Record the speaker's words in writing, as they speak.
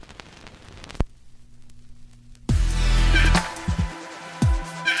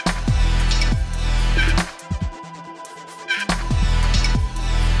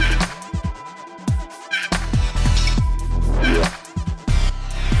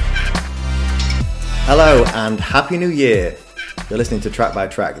Hello and Happy New Year! You're listening to Track by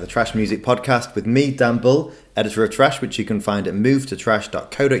Track, the Trash Music Podcast with me, Dan Bull, editor of Trash, which you can find at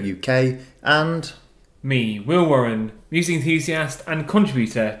movetotrash.co.uk, and... me, Will Warren, music enthusiast and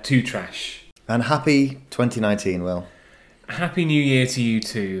contributor to Trash. And happy 2019, Will. Happy New Year to you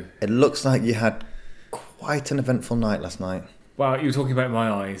too. It looks like you had quite an eventful night last night. Well, you were talking about my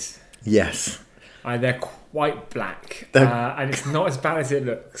eyes. Yes. They're quite black, and it's not as bad as it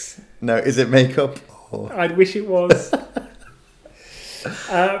looks. No, is it makeup? Or... I'd wish it was.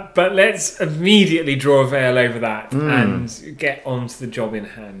 But let's immediately draw a veil over that and get on to the job in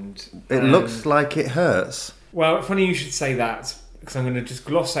hand. It looks like it hurts. Well, funny you should say that, because I'm going to just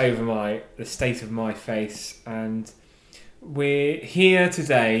gloss over the state of my face. And we're here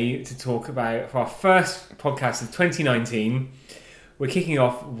today to talk about, for our first podcast of 2019, we're kicking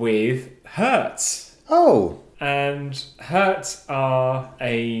off with Hurts. Oh. And Hurts are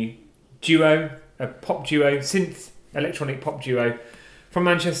a pop duo, synth electronic pop duo from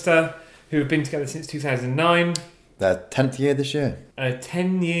Manchester, who have been together since 2009. Their 10th year this year.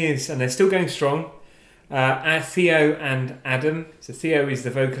 10 years, and they're still going strong. Theo and Adam. So Theo is the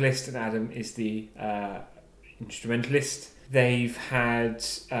vocalist and Adam is the instrumentalist. They've had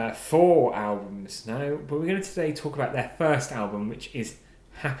 4 albums now, but we're going to today talk about their first album, which is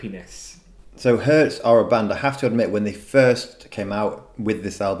Happiness. So Hurts are a band, I have to admit, when they first came out with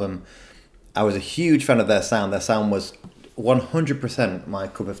this album, I was a huge fan of their sound. Their sound was 100% my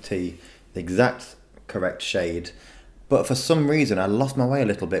cup of tea, the exact correct shade. But for some reason, I lost my way a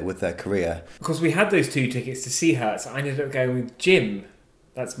little bit with their career. Because we had those 2 tickets to see Hurts. I ended up going with Jim.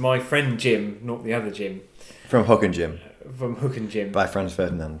 That's my friend Jim, not the other Jim. From Hook and Jim. From Hook and Jim. By Franz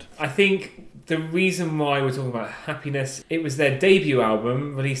Ferdinand. I think the reason why we're talking about Happiness, it was their debut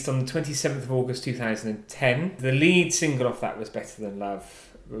album, released on the 27th of August 2010. The lead single off that was Better Than Love.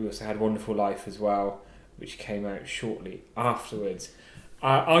 We also had Wonderful Life as well, which came out shortly afterwards.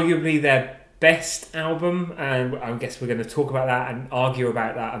 Arguably their best album, and I guess we're going to talk about that and argue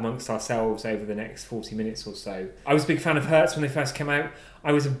about that amongst ourselves over the next 40 minutes or so. I was a big fan of Hurts when they first came out.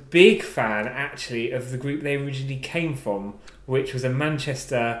 I was a big fan, actually, of the group they originally came from, which was a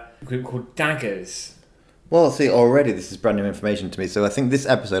Manchester group called Daggers. Well, see, already this is brand new information to me, so I think this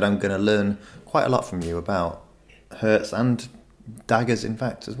episode I'm going to learn quite a lot from you about Hurts and Daggers, in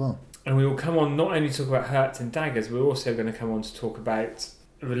fact, as well. And we will come on not only to talk about Hurts and Daggers, we're also going to come on to talk about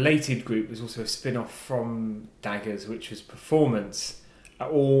a related group. There's also a spin-off from Daggers, which was Performance.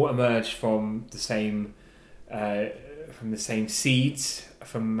 All emerged from the same seeds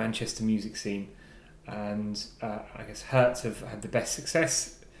from Manchester music scene. And I guess Hurts have had the best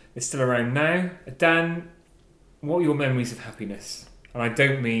success. They're still around now. Dan, what are your memories of Happiness? And I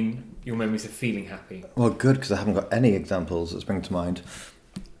don't mean your memories of feeling happy. Well, good, because I haven't got any examples that spring to mind.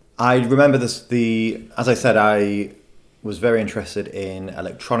 I remember this. As I said, I was very interested in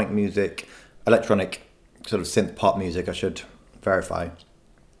electronic music, electronic sort of synth pop music, I should verify.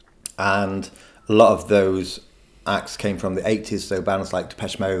 And a lot of those acts came from the 80s, so bands like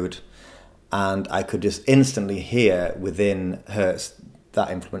Depeche Mode. And I could just instantly hear within Hurts that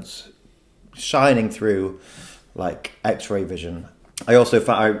influence shining through like X-ray vision. I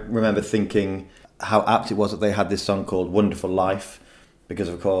remember thinking how apt it was that they had this song called Wonderful Life, because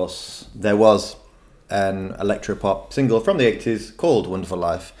of course there was an electropop single from the 80s called Wonderful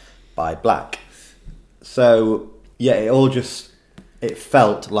Life by Black. So yeah, it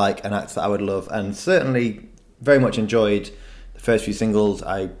felt like an act that I would love, and certainly very much enjoyed the first few singles.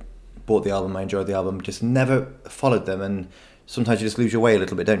 I bought the album, I enjoyed the album, just never followed them, and sometimes you just lose your way a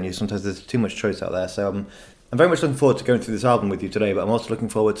little bit, don't you? Sometimes there's too much choice out there. So I'm very much looking forward to going through this album with you today, but I'm also looking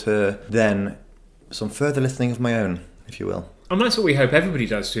forward to then some further listening of my own, if you will. And that's what we hope everybody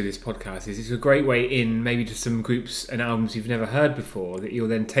does through this podcast. It's a great way in maybe to some groups and albums you've never heard before that you'll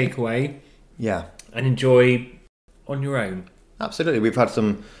then take away and enjoy on your own. Absolutely. We've had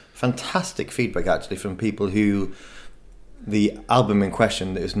some fantastic feedback actually from people who the album in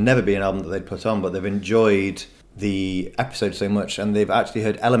question, it was never been an album that they'd put on, but they've enjoyed the episode so much, and they've actually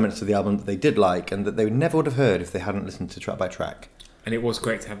heard elements of the album that they did like and that they never would have heard if they hadn't listened to Track by Track. And it was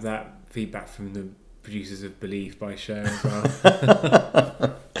great to have that feedback from the producers of Believe by Cher as well.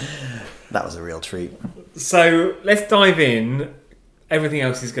 That was a real treat. So let's dive in. Everything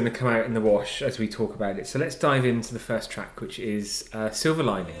else is going to come out in the wash as we talk about it. So let's dive into the first track, which is Silver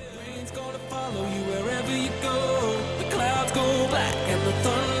Lining. Rain's gonna follow you wherever you go. The clouds go black and the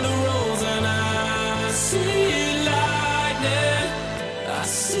thunder rolls, and I see lightning. I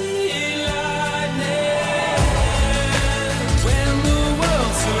see lightning. When the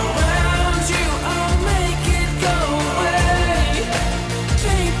world surrounds you, I'll make it go away.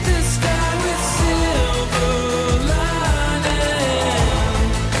 Paint the sky with silver.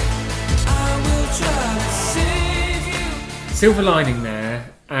 Silver Lining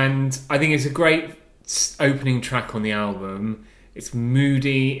there, and I think it's a great opening track on the album. It's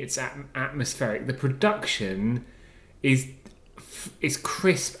moody, it's atmospheric. The production is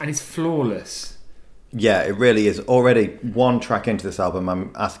crisp and it's flawless. Yeah, it really is. Already one track into this album,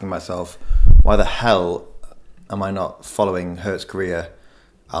 I'm asking myself, why the hell am I not following Hurt's career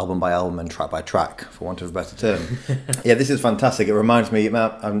album by album and track by track, for want of a better term? Yeah, this is fantastic. It reminds me,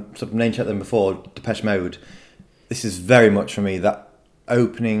 I'm sort of name-checked them before, Depeche Mode. This is very much for me, that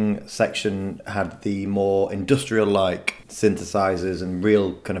opening section had the more industrial-like synthesizers and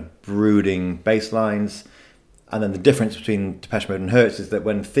real kind of brooding bass lines. And then the difference between Depeche Mode and Hurt's is that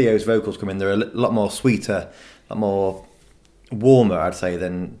when Theo's vocals come in, they're a lot more sweeter, a lot more warmer, I'd say,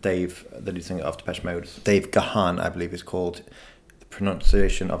 than Dave, the lead singer of Depeche Mode. Dave Gahan, I believe is called. The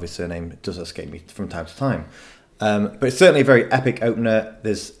pronunciation of his surname does escape me from time to time. But it's certainly a very epic opener.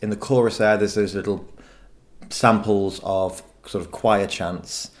 There's, in the chorus there's those little samples of sort of choir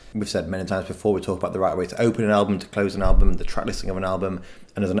chants. We've said many times before, we talk about the right way to open an album, to close an album, the track listing of an album.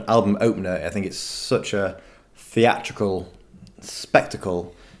 And as an album opener, I think it's such a theatrical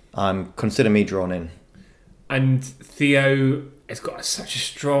spectacle. Consider me drawn in. And Theo has got such a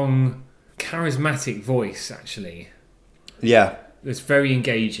strong, charismatic voice, actually. Yeah. It's very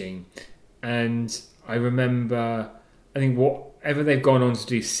engaging. And I remember, I think whatever they've gone on to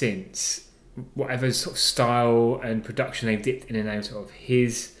do since, whatever sort of style and production they've dipped in and out of,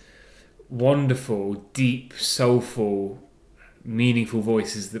 his wonderful, deep, soulful, meaningful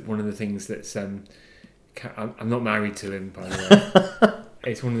voice is one of the things that's... I'm not married to him, by the way.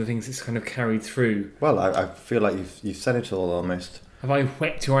 It's one of the things that's kind of carried through. Well, I feel like you've said it all almost. Have I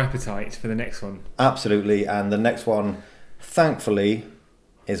whet your appetite for the next one? Absolutely, and the next one, thankfully,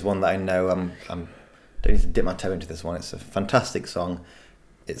 is one that I know don't need to dip my toe into this one. It's a fantastic song.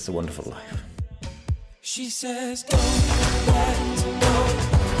 It's A Wonderful Life. She says, don't let go.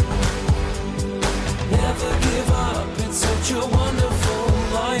 Never give up. It's such a wonderful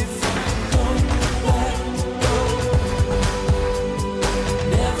life.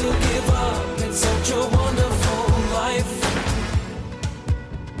 Such a wonderful life.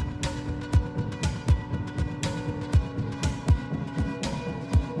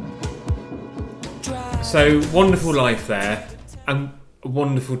 So, Wonderful Life there, and a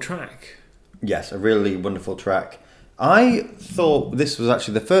wonderful track. Yes, a really wonderful track. I thought this was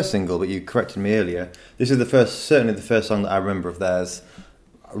actually the first single, but you corrected me earlier. This is certainly the first song that I remember of theirs.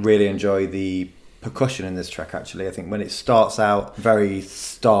 I really enjoy the percussion in this track, actually. I think when it starts out, very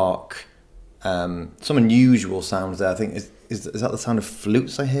stark, some unusual sounds there. I think is that the sound of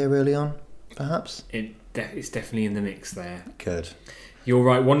flutes I hear early on, perhaps? It's definitely in the mix there. Good. You're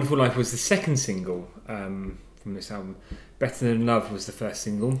right. Wonderful Life was the second single from this album. Better Than Love was the first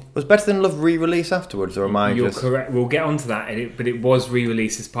single. Was Better Than Love re-released afterwards, or am I? You're correct. We'll get onto that, but it was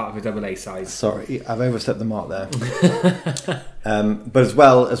re-released as part of a double A side. Sorry, I've overstepped the mark there. But as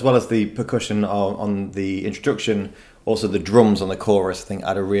well as the percussion on the introduction, also the drums on the chorus, I think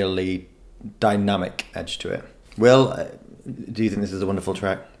add a really dynamic edge to it. Will, do you think this is a wonderful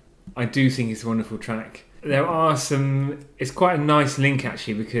track? I do think it's a wonderful track. There are it's quite a nice link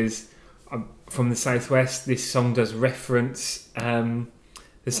actually, because from the Southwest, this song does reference the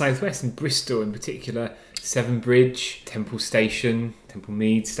Southwest and Bristol in particular, Severn Bridge, Temple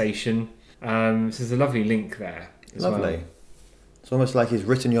Mead Station. So there's a lovely link there as Lovely. well. It's almost like he's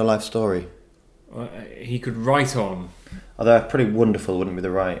written your life story. He could write on. Although pretty wonderful wouldn't be the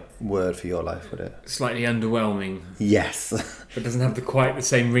right word for your life, would it? Slightly underwhelming. Yes. But doesn't have quite the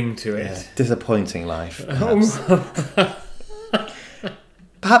same ring to it. Yeah. Disappointing life, perhaps.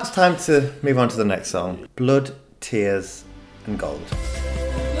 Perhaps time to move on to the next song. Blood, Tears and Gold.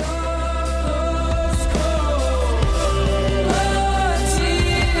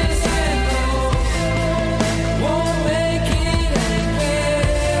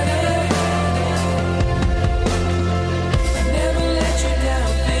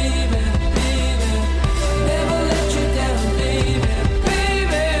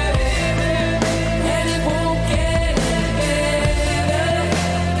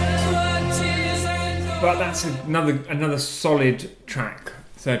 But that's another solid track,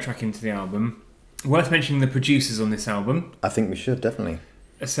 third track into the album. Worth mentioning the producers on this album. I think we should, definitely.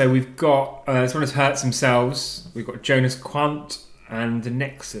 So we've got, as well as Hurts themselves, we've got Jonas Quant and The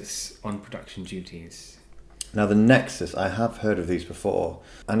Nexus on production duties. Now, The Nexus, I have heard of these before.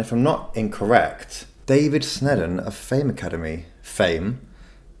 And if I'm not incorrect, David Sneddon of Fame Academy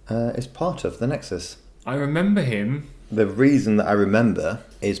is part of The Nexus. I remember him. The reason that I remember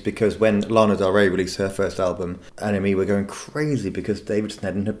is because when Lana Del Rey released her first album, NME were going crazy because David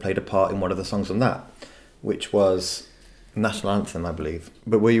Sneddon had played a part in one of the songs on that, which was national anthem, I believe.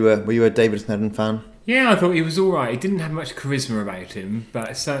 But were you a David Snedden fan? Yeah, I thought he was all right. He didn't have much charisma about him,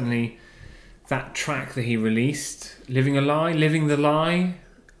 but certainly that track that he released, Living the Lie, I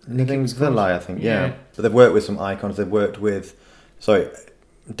think, yeah. Yeah. But they've worked with some icons. They've worked with,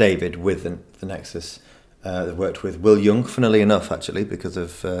 David with the Nexus. They've worked with Will Young, funnily enough, actually, because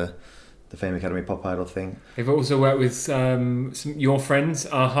of the Fame Academy Pop Idol thing. They've also worked with some your friends,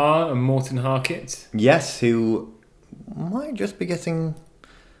 Aha and Morton Harkett. Yes, who might just be getting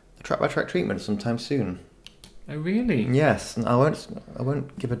the track-by-track treatment sometime soon. Oh, really? Yes, and I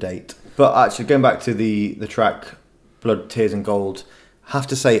won't give a date. But actually, going back to the track Blood, Tears and Gold, I have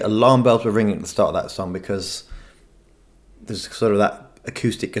to say alarm bells were ringing at the start of that song because there's sort of that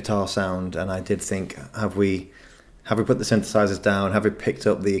acoustic guitar sound, and I did think, have we put the synthesizers down? Have we picked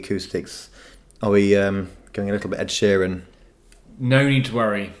up the acoustics? Are we going a little bit Ed Sheeran? No need to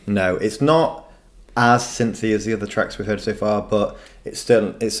worry. No, it's not as synthy as the other tracks we've heard so far, but it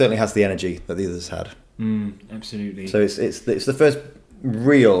certainly has the energy that the others had. Absolutely. So it's the first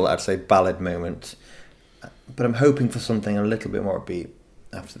real, I'd say, ballad moment, but I'm hoping for something a little bit more upbeat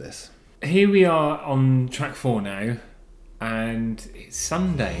after this. Here we are on track 4 now, and it's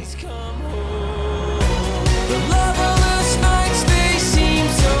Sunday. The loveless nights, they seem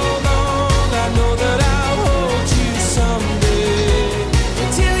so long. I know that I'll hold you someday.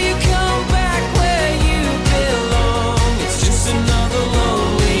 Until you come back where you belong. It's just another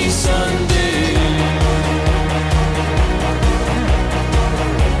lonely Sunday.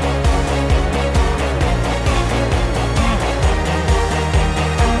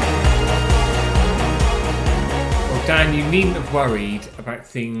 Well, Dan, you needn't have worried about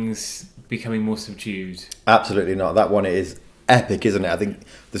things becoming more subdued. Absolutely not. That one is epic, isn't it? I think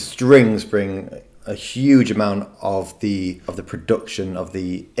the strings bring a huge amount of the production, of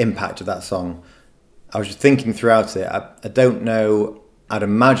the impact of that song. I was just thinking throughout it, I don't know, I'd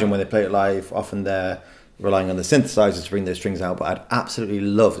imagine when they play it live, often they're relying on the synthesizers to bring those strings out, but I'd absolutely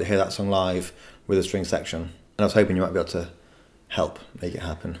love to hear that song live with a string section. And I was hoping you might be able to help make it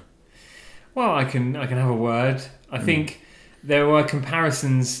happen. Well, I can have a word. I think there were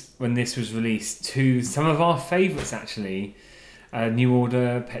comparisons when this was released to some of our favourites, actually. New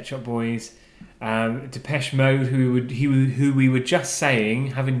Order, Pet Shop Boys, Depeche Mode, who we were just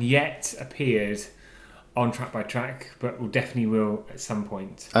saying haven't yet appeared on Track by Track, but definitely will at some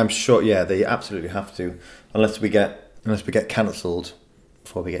point. I'm sure, yeah, they absolutely have to, unless we get cancelled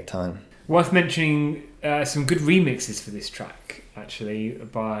before we get time. Worth mentioning some good remixes for this track, actually,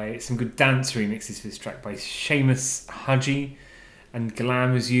 by some good dance remixes for this track by Seamus Haji and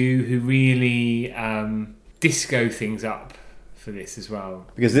Glam As You, who really disco things up for this as well.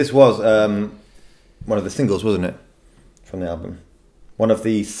 Because this was one of the singles, wasn't it, from the album? One of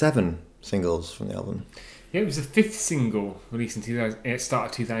the 7 singles from the album. Yeah, it was the 5th single released at the start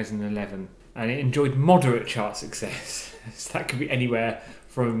of 2011, and it enjoyed moderate chart success. So that could be anywhere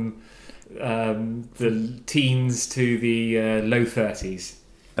from the teens to the low 30s.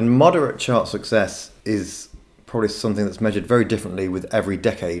 And moderate chart success is probably something that's measured very differently with every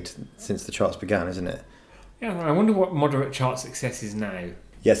decade since the charts began, isn't it? Yeah, I wonder what moderate chart success is now.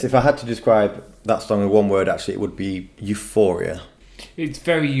 Yes, if I had to describe that song in one word, actually, it would be euphoria. It's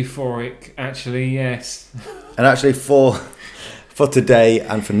very euphoric, actually, yes. And actually, for today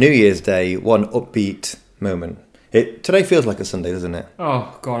and for New Year's Day, one upbeat moment. Today feels like a Sunday, doesn't it?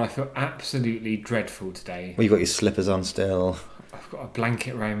 Oh, God, I feel absolutely dreadful today. Well, you've got your slippers on still. I've got a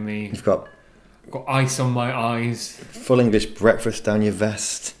blanket around me. You've got I've got ice on my eyes. full English breakfast down your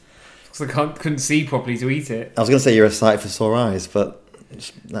vest. Because I couldn't see properly to eat it. I was going to say you're a sight for sore eyes, but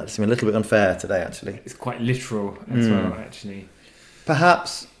that seemed a little bit unfair today, actually. It's quite literal as well, actually.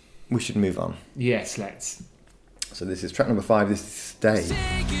 Perhaps we should move on. Yes, let's. So this is track number 5, this is Stay.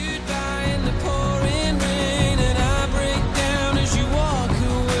 Say goodbye in the pouring rain, and I break down as you walk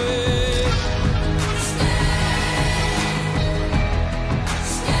away.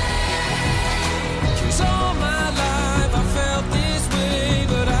 Cause all my life I felt this way,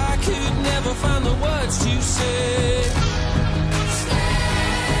 but I could never find the words to say.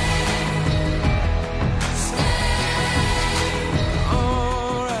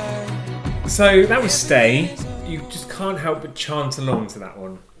 Alright. So that was Stay. You just can't help but chant along to that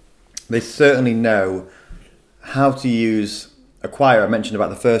one. They certainly know how to use a choir. I mentioned about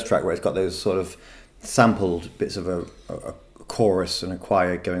the first track where it's got those sort of sampled bits of a chorus and a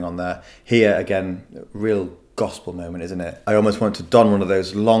choir going on there. Here, again, real gospel moment, isn't it? I almost want to don one of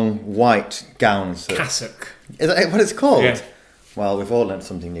those long white gowns. Cassock. Is that what it's called? Yeah. Well, we've all learned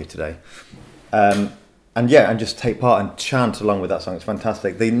something new today. And just take part and chant along with that song. It's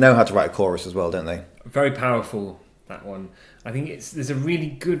fantastic. They know how to write a chorus as well, don't they? Very powerful. that one. I think there's a really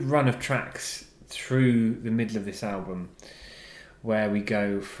good run of tracks through the middle of this album where we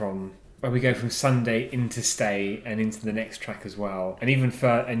go from Sunday into Stay and into the next track as well, and even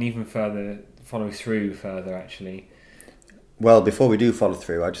further follow through further actually. Well, before we do follow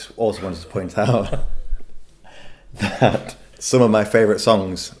through, I just also wanted to point out that some of my favourite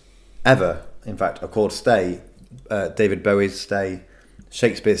songs ever, in fact, are called Stay. David Bowie's Stay,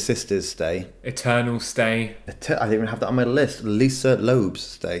 Shakespeare's Sisters' Stay, Eternal Stay. I didn't even have that on my list. Lisa Loeb's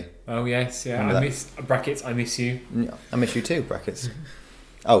Stay. Oh yes, yeah. Remember I that? miss brackets. I miss you. Yeah, I miss you too, brackets.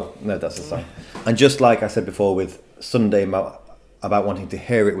 Oh, no, that's the song. And just like I said before with Sunday about wanting to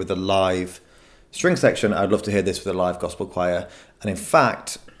hear it with a live string section, I'd love to hear this with a live gospel choir. And in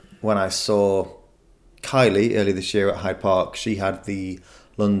fact, when I saw Kylie earlier this year at Hyde Park, she had the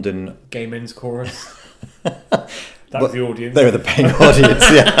London... Gay men's chorus. That was the audience. They were the paying audience,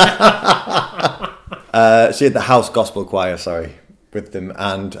 yeah. She had the house gospel choir, with them,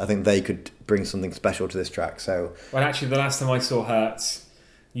 and I think they could bring something special to this track. So, well, actually, the last time I saw Hertz,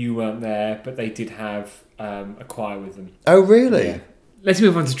 you weren't there, but they did have a choir with them. oh really? Yeah. Let's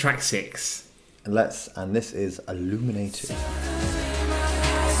move on to track 6. And this is Illuminated.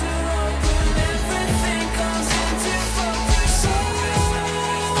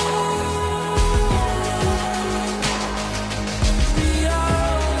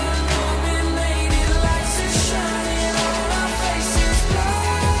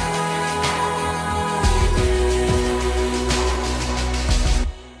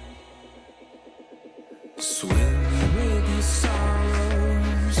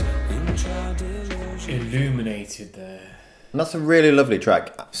 Illuminated there. And that's a really lovely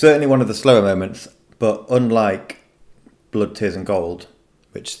track. Certainly one of the slower moments, but unlike Blood, Tears and Gold,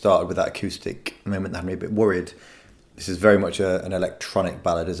 which started with that acoustic moment that had me a bit worried, this is very much an electronic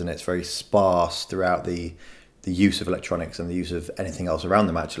ballad, isn't it? It's very sparse throughout the use of electronics and the use of anything else around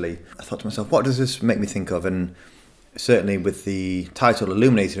them, actually. I thought to myself, what does this make me think of? And certainly with the title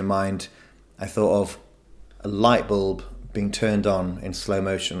Illuminated in mind, I thought of a light bulb being turned on in slow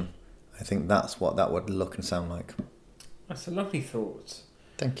motion. I think that's what that would look and sound like. That's a lovely thought.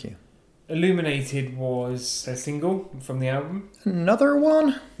 Thank you. Illuminated was a single from the album. Another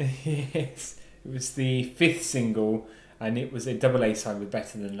one? Yes. It was the 5th single, and it was a double A-side with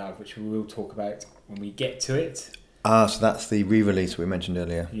Better Than Love, which we will talk about when we get to it. Ah, so that's the re-release we mentioned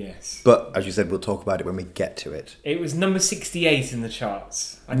earlier. Yes. But, as you said, we'll talk about it when we get to it. It was number 68 in the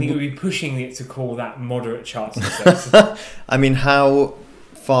charts. I think it would be pushing it to call that moderate chart success. I mean, how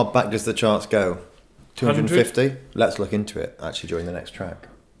far back does the charts go? 250? Let's look into it, actually, during the next track.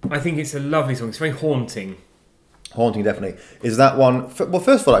 I think it's a lovely song. It's very haunting. Haunting, definitely. Is that one... Well,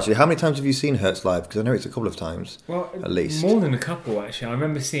 first of all, actually, how many times have you seen Hertz live? Because I know it's a couple of times, at least. More than a couple, actually. I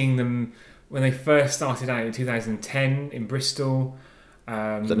remember seeing them when they first started out in 2010 in Bristol.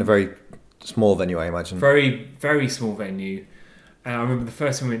 Was that in a very small venue, I imagine? Very, very small venue. And I remember the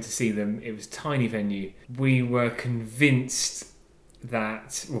first time we went to see them, it was a tiny venue. We were convinced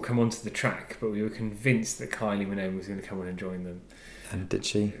that... We'll come on to the track, but we were convinced that Kylie Minogue was going to come on and join them. And did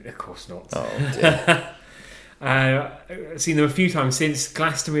she? Of course not. Oh, dear. I've seen them a few times since.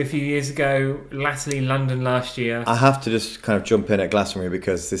 Glastonbury a few years ago, latterly London last year. I have to just kind of jump in at Glastonbury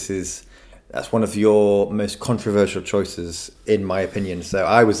because that's one of your most controversial choices, in my opinion. So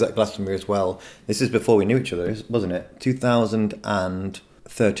I was at Glastonbury as well. This is before we knew each other, wasn't it?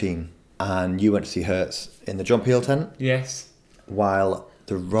 2013. And you went to see Hertz in the John Peel tent? Yes. While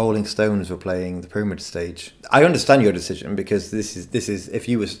the Rolling Stones were playing the Pyramid Stage. I understand your decision because this is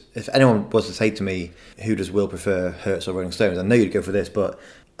if anyone was to say to me, who does Will prefer, Hertz or Rolling Stones? I know you'd go for this, but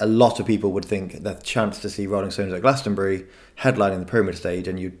a lot of people would think that the chance to see Rolling Stones at Glastonbury headlining the Pyramid Stage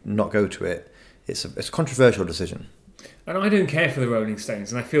and you'd not go to it, it's a controversial decision. And I don't care for the Rolling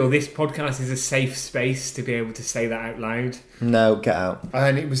Stones, and I feel this podcast is a safe space to be able to say that out loud. No, get out.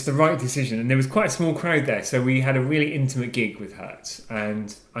 And it was the right decision, and there was quite a small crowd there, so we had a really intimate gig with Hertz,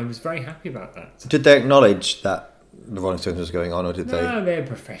 and I was very happy about that. Did they acknowledge that the Rolling Stones was going on, or did they? No, they're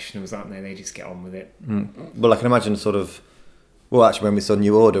professionals, aren't they? They just get on with it. Well, I can imagine well, actually, when we saw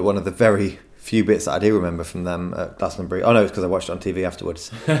New Order, one of the very few bits that I do remember from them at Glastonbury, oh no, it's because I watched it on TV afterwards,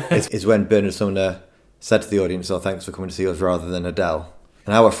 is when Bernard Sumner said to the audience, "Oh, thanks for coming to see us," rather than Adele.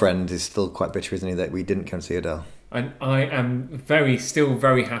 And our friend is still quite bitter, isn't he, that we didn't come to see Adele. And I am still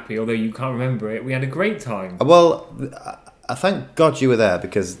very happy, although you can't remember it. We had a great time. Well, I thank God you were there,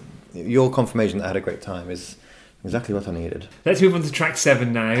 because your confirmation that I had a great time is exactly what I needed. Let's move on to track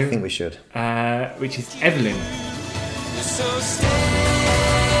 7 now. I think we should. Which is Evelyn. So stay with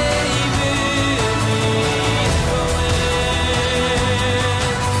me,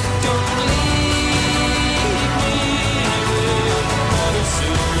 don't leave me.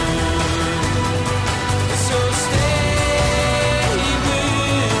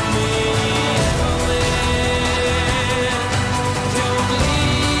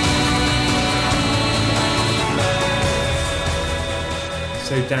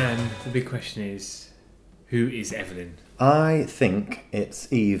 Dan, the big question is, who is Evelyn? I think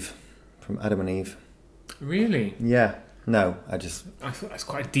it's Eve from Adam and Eve. Really? Yeah. No, I just... I thought that's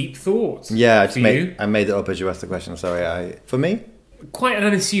quite a deep thought. Yeah, I made it up as you asked the question. Sorry. For me? Quite an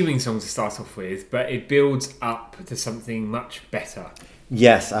unassuming song to start off with, but it builds up to something much better.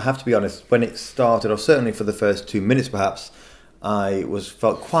 Yes, I have to be honest. When it started, or certainly for the first 2 minutes perhaps, I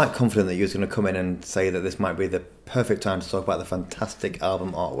felt quite confident that you was going to come in and say that this might be the perfect time to talk about the fantastic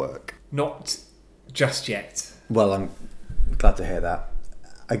album artwork. Not just yet. Well, I'm glad to hear that.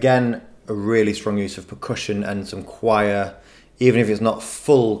 Again, a really strong use of percussion and some choir. Even if it's not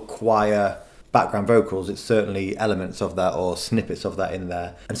full choir background vocals, it's certainly elements of that or snippets of that in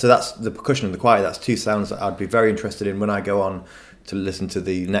there. And so that's the percussion and the choir. That's two sounds that I'd be very interested in when I go on to listen to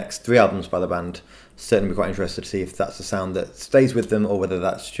the next 3 albums by the band. Certainly be quite interested to see if that's a sound that stays with them or whether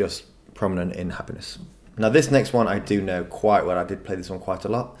that's just prominent in Happiness. Now this next one I do know quite well. I did play this one quite a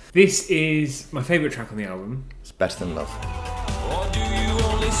lot. This is my favourite track on the album. It's Better Than Love. Or do you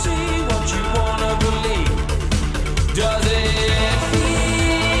only see what you wanna believe? Does it feel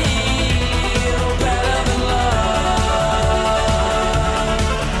better than love?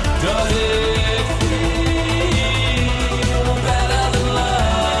 Does it feel better than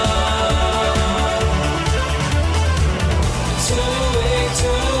love? Too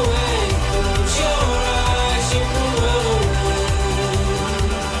away, close your eyes, you can run.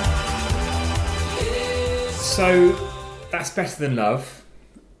 So that's Better Than Love.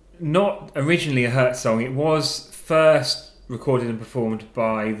 Not originally a Hurt song. It was first recorded and performed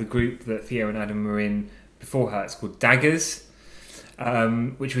by the group that Theo and Adam were in before Hurts, called Daggers,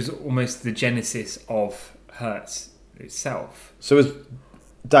 which was almost the genesis of Hurts itself. So was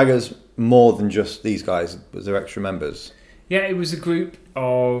Daggers more than just these guys? Was there extra members? Yeah, it was a group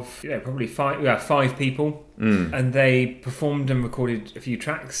of probably 5 people, and they performed and recorded a few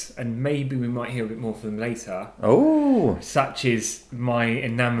tracks, and maybe we might hear a bit more from them later. Oh! Such is my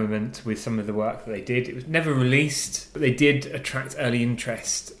enamorment with some of the work that they did. It was never released, but they did attract early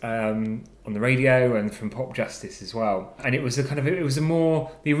interest on the radio and from Pop Justice as well. And it was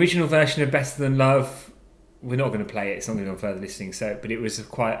the original version of Better Than Love. We're not going to play it, it's not going to go on further listening, but it was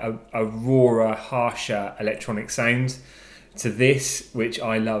quite a rawer, harsher electronic sound to this, which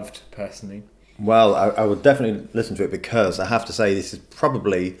I loved personally. Well, I would definitely listen to it because I have to say this is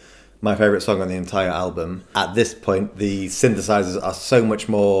probably my favourite song on the entire album. At this point, the synthesizers are so much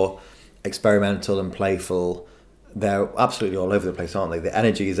more experimental and playful. They're absolutely all over the place, aren't they? The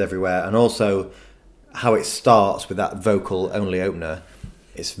energy is everywhere, and also how it starts with that vocal-only opener.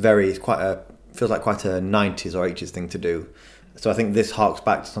 Feels like quite a 90s or 80s thing to do. So I think this harks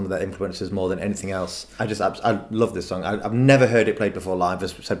back to some of their influences more than anything else. I love this song. I've never heard it played before live.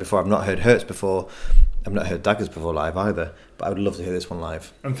 As I said before, I've not heard Hurts before. I've not heard Daggers before live either. But I would love to hear this one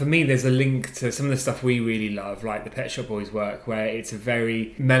live. And for me, there's a link to some of the stuff we really love, like the Pet Shop Boys work, where it's a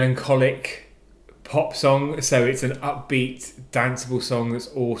very melancholic pop song. So it's an upbeat, danceable song that's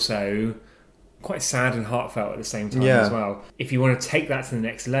also quite sad and heartfelt at the same time as well. If you want to take that to the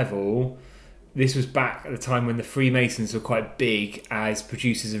next level... This was back at the time when the Freemasons were quite big as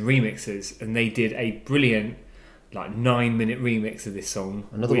producers and remixers, and they did a brilliant 9-minute remix of this song.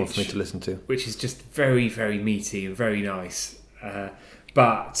 Another one for me to listen to. Which is just very, very meaty and very nice.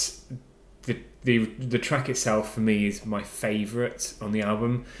 But the track itself for me is my favourite on the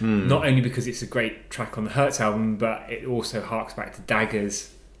album. Not only because it's a great track on the Hurts album, but it also harks back to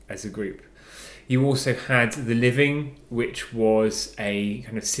Daggers as a group. You also had The Living, which was a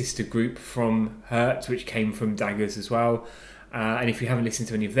kind of sister group from Hurt, which came from Daggers as well. And if you haven't listened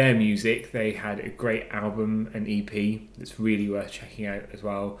to any of their music, they had a great album and EP that's really worth checking out as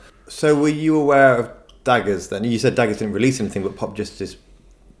well. So were you aware of Daggers then? You said Daggers didn't release anything, but Pop Justice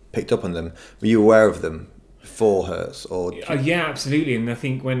picked up on them. Were you aware of them before Hurts? Yeah, absolutely. And I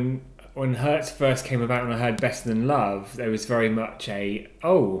think when Hurts first came about and I heard Better Than Love, there was very much I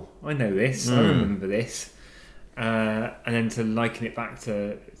know this, I remember this. And then to liken it back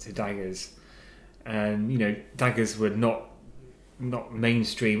to Daggers. And, Daggers were not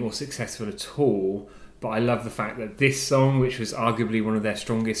mainstream or successful at all, but I love the fact that this song, which was arguably one of their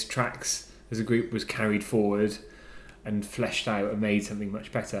strongest tracks as a group, was carried forward and fleshed out and made something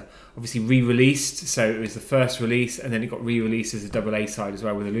much better. Obviously re-released, so it was the first release, and then it got re-released as a double A side as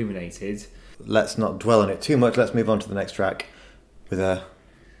well with Illuminated. Let's not dwell on it too much. Let's move on to the next track with a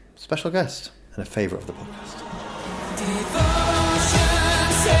special guest and a favourite of the podcast.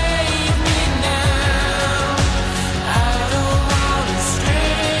 Devotion, save me now. I don't want to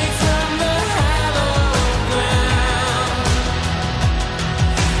stray from the hallowed ground.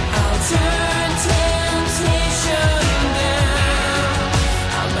 I'll turn temptation down.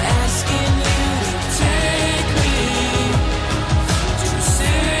 I'll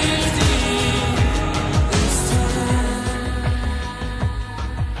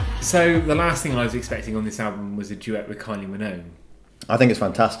So the last thing I was expecting on this album was a duet with Kylie Minogue. I think it's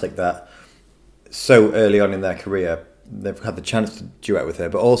fantastic that so early on in their career they've had the chance to duet with her,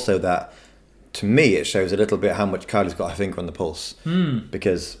 but also that, to me, it shows a little bit how much Kylie's got her finger on the pulse,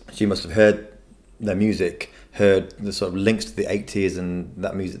 because she must have heard their music, heard the sort of links to the 80s and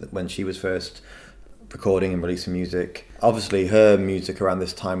that music when she was first recording and releasing music. Obviously her music around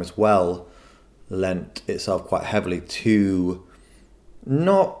this time as well lent itself quite heavily to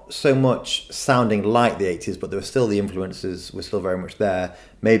not so much sounding like the 80s, but there were still the influences were still very much there,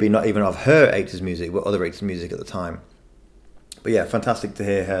 maybe not even of her 80s music but other 80s music at the time. But yeah, fantastic to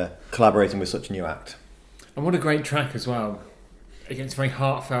hear her collaborating with such a new act. And what a great track as well. It's very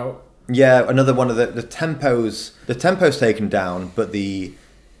heartfelt. Yeah, another one of the tempo's taken down, but the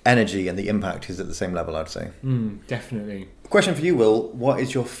energy and the impact is at the same level, I'd say. Definitely. Question for you, Will. What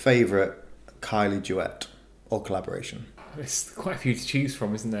is your favourite Kylie duet or collaboration? There's quite a few to choose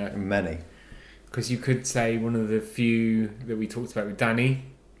from, isn't there? Many. Because you could say one of the few that we talked about with Danny.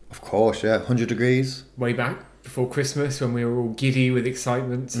 Of course, yeah. 100 Degrees. Way back before Christmas when we were all giddy with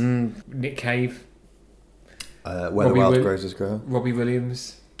excitement. Nick Cave. Where the Wild Roses Grow. Robbie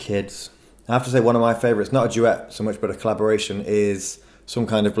Williams. Kids. I have to say one of my favourites, not a duet so much, but a collaboration, is Some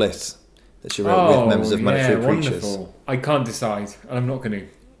Kind of Bliss that she wrote with members of Manic Street Preachers. Wonderful. I can't decide, and I'm not going to.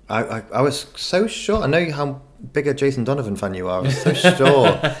 I was so sure. I know how big a Jason Donovan fan you are. I was so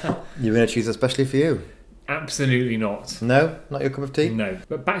sure you were going to choose especially for you. Absolutely not. No? Not your cup of tea? No.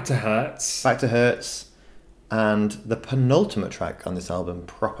 But back to Hurts. Back to Hurts. And the penultimate track on this album,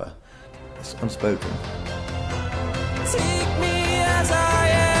 Proper. It's Unspoken. Take me as I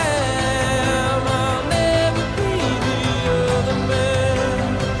am. I'll never be the other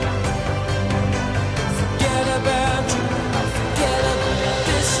man. Forget about you. I'll forget about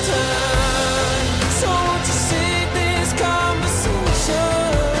this time. So won't you save this conversation?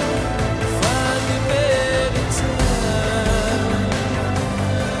 Find a better time.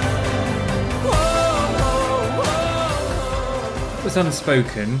 Whoa. It was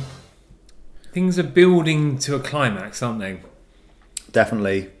Unspoken. Things are building to a climax, aren't they?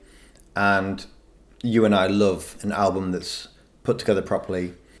 Definitely. And you and I love an album that's put together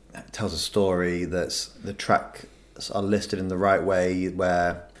properly. It tells a story, that's the tracks are listed in the right way,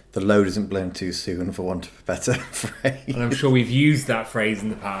 where the load isn't blown too soon, for want of a better phrase. And I'm sure we've used that phrase in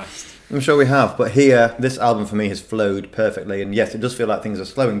the past. I'm sure we have, but here, this album for me has flowed perfectly. And yes, it does feel like things are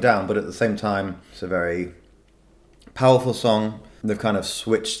slowing down, but at the same time, it's a very powerful song. They've kind of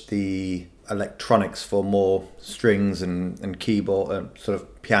switched the electronics for more strings and keyboard, sort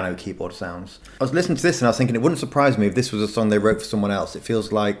of piano keyboard sounds. I was listening to this and I was thinking it wouldn't surprise me if this was a song they wrote for someone else. It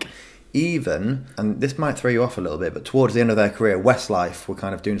feels like even, and this might throw you off a little bit, but towards the end of their career, Westlife were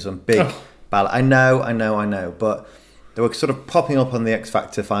kind of doing some big ballad. I know, but they were sort of popping up on the X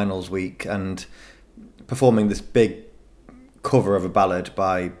Factor finals week and performing this big cover of a ballad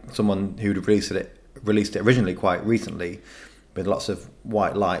by someone who'd released it originally quite recently, with lots of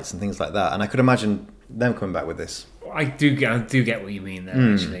white lights and things like that. And I could imagine them coming back with this. I do get what you mean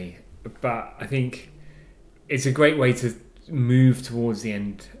there, actually. But I think it's a great way to move towards the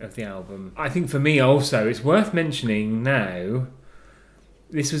end of the album. I think for me also, it's worth mentioning now,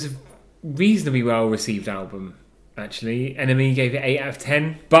 this was a reasonably well-received album, actually. NME gave it 8 out of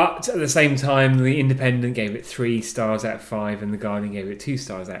 10. But at the same time, The Independent gave it 3 stars out of 5 and The Guardian gave it 2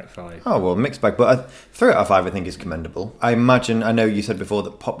 stars out of 5. Oh, well, mixed bag. But 3 out of 5 I think is commendable. I know you said before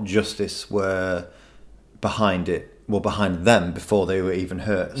that Pop Justice were behind them before they were even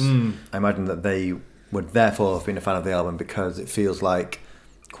Hurts. I imagine that they would therefore have been a fan of the album because it feels like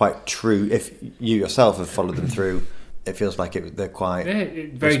quite true. If you yourself have followed them through, it feels like they're quite very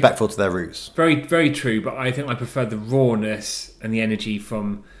respectful to their roots. Very, very true, but I think I prefer the rawness and the energy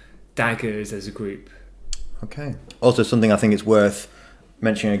from Daggers as a group. Okay. Also, something I think it's worth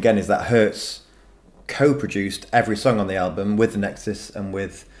mentioning again is that Hurts co-produced every song on the album with the Nexus and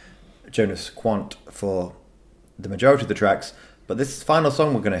with Jonas Quant for the majority of the tracks. But this final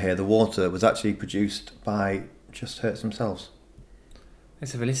song we're going to hear, The Water, was actually produced by just Hurts themselves.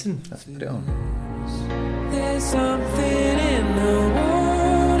 Let's have a listen. Let's put it on. There's something in the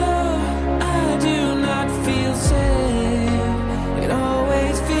water. I do not feel safe. It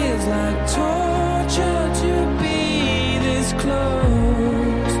always feels like torture to be this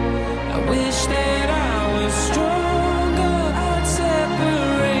close. I wish that I was stronger. I'd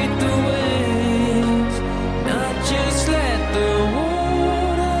separate the waves, not just let the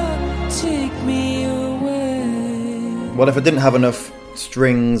water take me away. Well, if I didn't have enough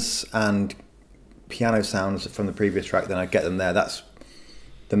strings and piano sounds from the previous track, then I'd get them there. That's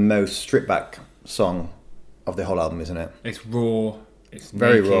the most stripped back song of the whole album, isn't it? It's raw, It's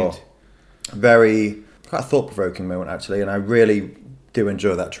Very naked. raw. Very quite a thought-provoking moment, actually, and I really do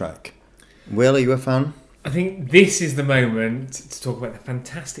enjoy that track. Will, are you a fan? I think this is the moment to talk about the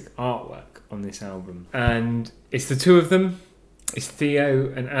fantastic artwork on this album. And it's the two of them. It's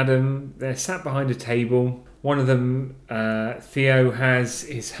Theo and Adam. They're sat behind a table. One of them, Theo, has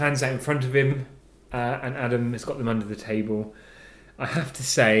his hands out in front of him, and Adam has got them under the table. I have to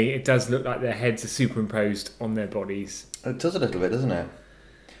say, it does look like their heads are superimposed on their bodies. It does a little bit, doesn't it?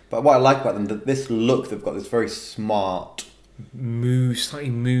 But what I like about them, that this look, they've got this very smart, Slightly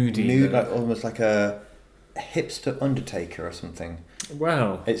moody. like almost like a hipster Undertaker or something.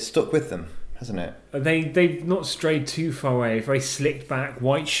 Well, It's stuck with them, hasn't it? they've not strayed too far away. Very slicked back,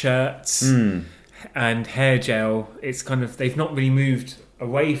 white shirts and hair gel. It's kind of, they've not really moved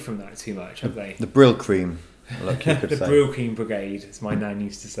away from that too much, have they? The Brill Cream, look, you could The say. Brooklyn Brigade, as my nan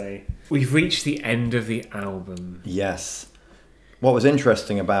used to say. We've reached the end of the album. Yes. What was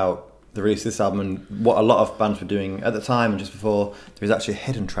interesting about the release of this album, and what a lot of bands were doing at the time and just before, there was actually a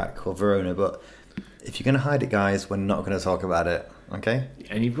hidden track called Verona, but if you're going to hide it, guys, we're not going to talk about it, okay?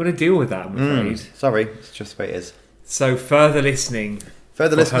 And you've got to deal with that, I'm afraid. Sorry, it's just the way it is. So further listening.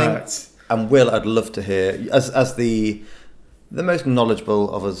 Further for listening, Hurt. and Will, I'd love to hear, as the most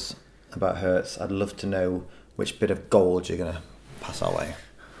knowledgeable of us about Hertz, I'd love to know which bit of gold you're going to pass our way.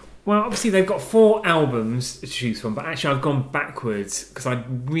 Well, obviously they've got 4 albums to choose from, but actually I've gone backwards because I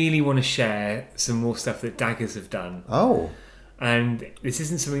really want to share some more stuff that Daggers have done. Oh, And this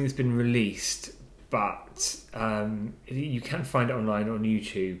isn't something that's been released, but you can find it online on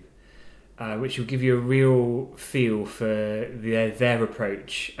YouTube, which will give you a real feel for their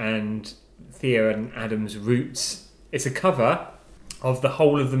approach and Theo and Adam's roots. It's a cover of The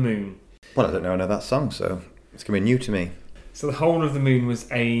Whole of the Moon. well, I don't know that song, so it's going to be new to me. So The Whole of the Moon was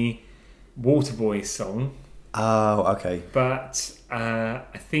a Waterboy song, Oh, okay. but I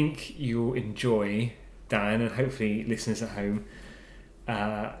think you'll enjoy, Dan, and hopefully listeners at home,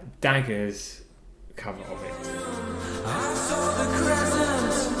 Daggers' cover of it. I saw the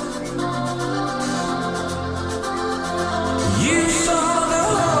crescent. You saw the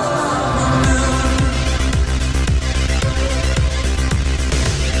whole of the moon.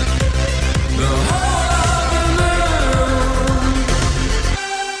 The whole of the moon.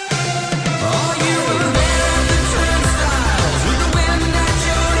 Oh, you were there at the turnstiles with the wind at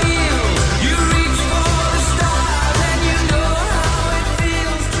your heels. You reach for the stars and you know how it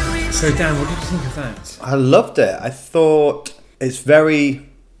feels to reach. So Dan, what did you think of that? I loved it. I thought it's very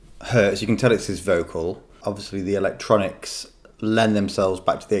Hertz. You can tell it's his vocal. Obviously, the electronics lend themselves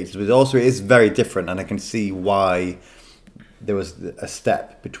back to the 80s, but also it is very different, and I can see why there was a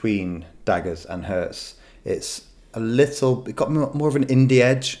step between Daggers and Hertz. It got more of an indie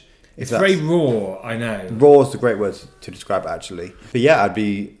edge. It's very raw, I know. Raw is the great word to describe it, actually. But yeah, I'd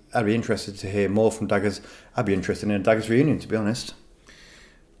be interested to hear more from Daggers. I'd be interested in a Daggers reunion, to be honest.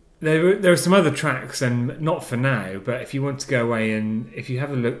 There are some other tracks, and not for now, but if you want to go away and if you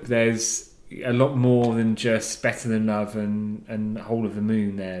have a look, there's a lot more than just Better Than Love and Whole of the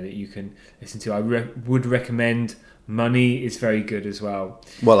Moon there that you can listen to. I would recommend Money is very good as well.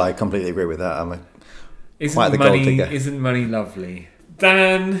 Well, I completely agree with that. Quite the gold money digger. Isn't Money lovely?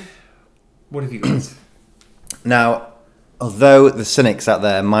 Dan, what have you got? Now, although the cynics out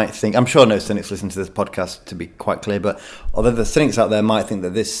there might think, I'm sure no cynics listen to this podcast, to be quite clear, but although the cynics out there might think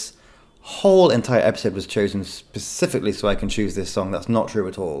that this whole entire episode was chosen specifically so I can choose this song, that's not true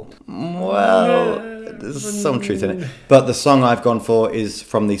at all. Well, there's some truth in it. But the song I've gone for is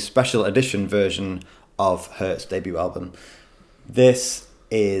from the special edition version of Hertz's debut album. This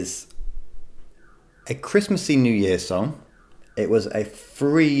is a Christmassy New Year song. It was a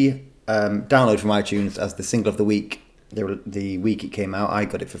free download from iTunes as the single of the week. The week it came out, I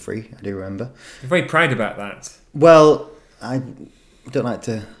got it for free. I do remember. I'm very proud about that. Well, I don't like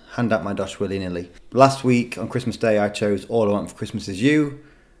to hand out my dosh willy-nilly. Last week on Christmas Day, I chose All I Want for Christmas Is You.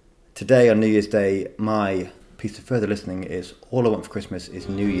 Today on New Year's Day, my piece of further listening is All I Want for Christmas Is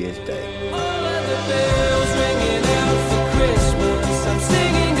New Year's Day. All of the bells ringing out for Christmas. I'm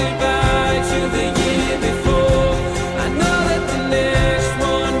singing goodbye to the year before. I know that the next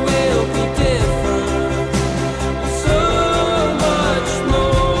one will be different. So much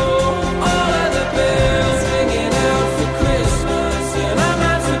more. All of the bells ringing out for Christmas, and I'm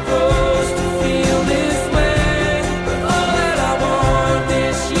not supposed to feel this way. But all that I want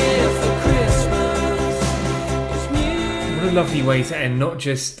this year for Christmas is new. What a lovely way to end not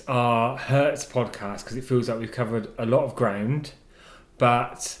just our Hertz podcast, because it feels like we've covered a lot of ground,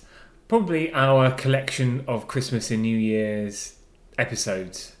 but probably our collection of Christmas and New Year's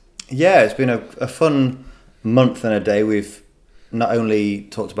episodes. Yeah, it's been a fun month and a day. We've not only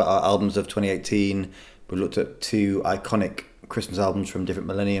talked about our albums of 2018, we looked at 2 iconic Christmas albums from different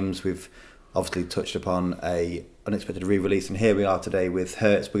millenniums. We've obviously touched upon a unexpected re-release, and here we are today with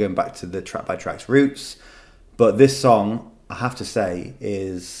Hurts. We're going back to the Track by Track's roots. But this song, I have to say,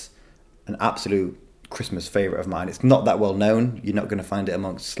 is an absolute Christmas favourite of mine. It's not that well known. You're not going to find it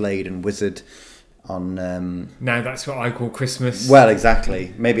amongst Slade and Wizard on... Now that's what I call Christmas. Well,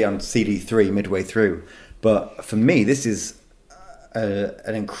 exactly. Maybe on CD3 midway through. But for me, this is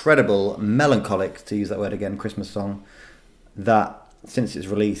an incredible, melancholic, to use that word again, Christmas song that, since its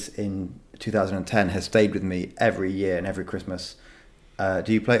release in 2010, has stayed with me every year and every Christmas.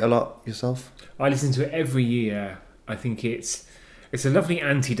 Do you play it a lot yourself? I listen to it every year. I think it's a lovely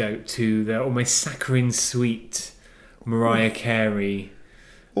antidote to the almost saccharine sweet Mariah Carey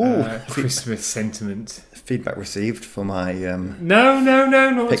Christmas sentiment. Feedback received for my No,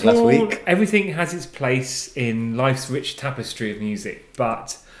 not pick at all. last week. Everything has its place in life's rich tapestry of music,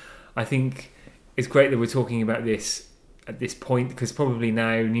 but I think it's great that we're talking about this at this point, because probably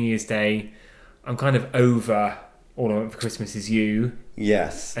now, New Year's Day, I'm kind of over All I Want for Christmas Is You.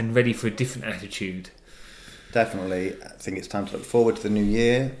 Yes, And ready for a different attitude. definitely. I think it's time to look forward to the new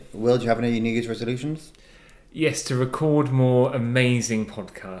year. Will, do you have any New Year's resolutions? Yes, to record more amazing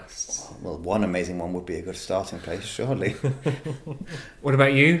podcasts. Well, one amazing one would be a good starting place, surely. What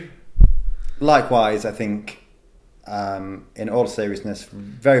about you? Likewise, I think, in all seriousness,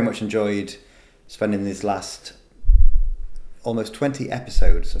 very much enjoyed spending these last almost 20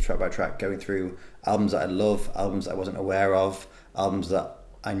 episodes of Track by Track going through albums that I love, albums that I wasn't aware of, albums that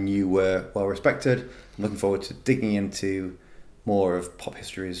I knew were well respected. I'm looking forward to digging into more of pop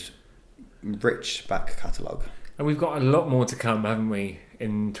history's rich back catalogue. And we've got a lot more to come, haven't we,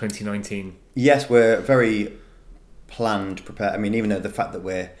 in 2019? Yes, we're very planned, prepared. I mean, even though the fact that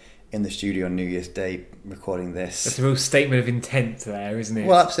we're in the studio on New Year's Day recording this, That's a real statement of intent there, isn't it?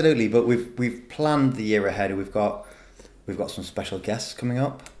 well, absolutely. But we've planned the year ahead. We've got some special guests coming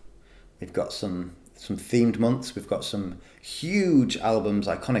up. We've got some themed months. We've got some huge albums,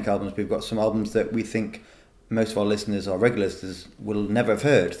 iconic albums. We've got some albums that we think most of our listeners or regular listeners will never have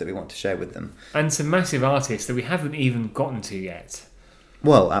heard that we want to share with them. And some massive artists that we haven't even gotten to yet.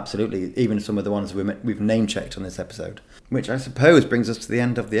 Well, absolutely. Even some of the ones we've name-checked on this episode. Which I suppose brings us to the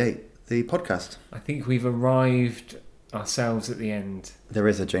end of the podcast. I think we've arrived ourselves at the end. There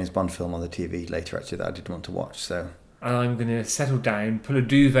is a James Bond film on the TV later, actually, that I did want to watch, so... And I'm going to settle down, pull a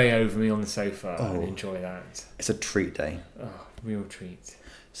duvet over me on the sofa and enjoy that. It's a treat day. Oh, real treat.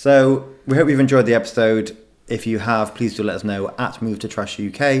 So, we hope you've enjoyed the episode. If you have, please do let us know at Move to Trash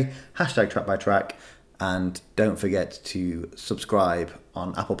UK, hashtag Track by Track, and don't forget to subscribe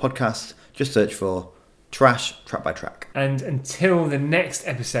on Apple Podcasts. Just search for Track by Track. And until the next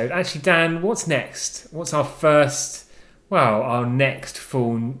episode, actually, Dan, what's next? What's our next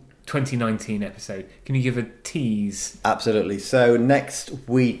full 2019 episode? Can you give a tease? Absolutely. So next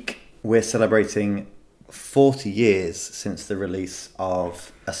week we're celebrating 40 years since the release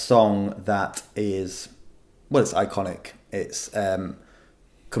of a song that is, well, it's iconic. It's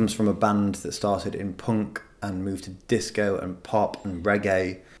comes from a band that started in punk and moved to disco and pop and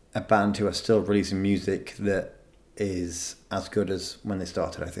reggae. A band who are still releasing music that is as good as when they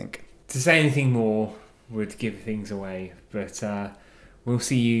started, I think. To say anything more would give things away, but we'll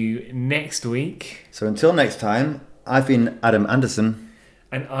see you next week. So until next time, I've been Adam Anderson.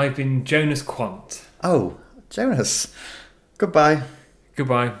 And I've been Jonas Quant. Oh, Jonas. Goodbye.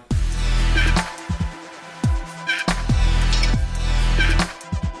 Goodbye.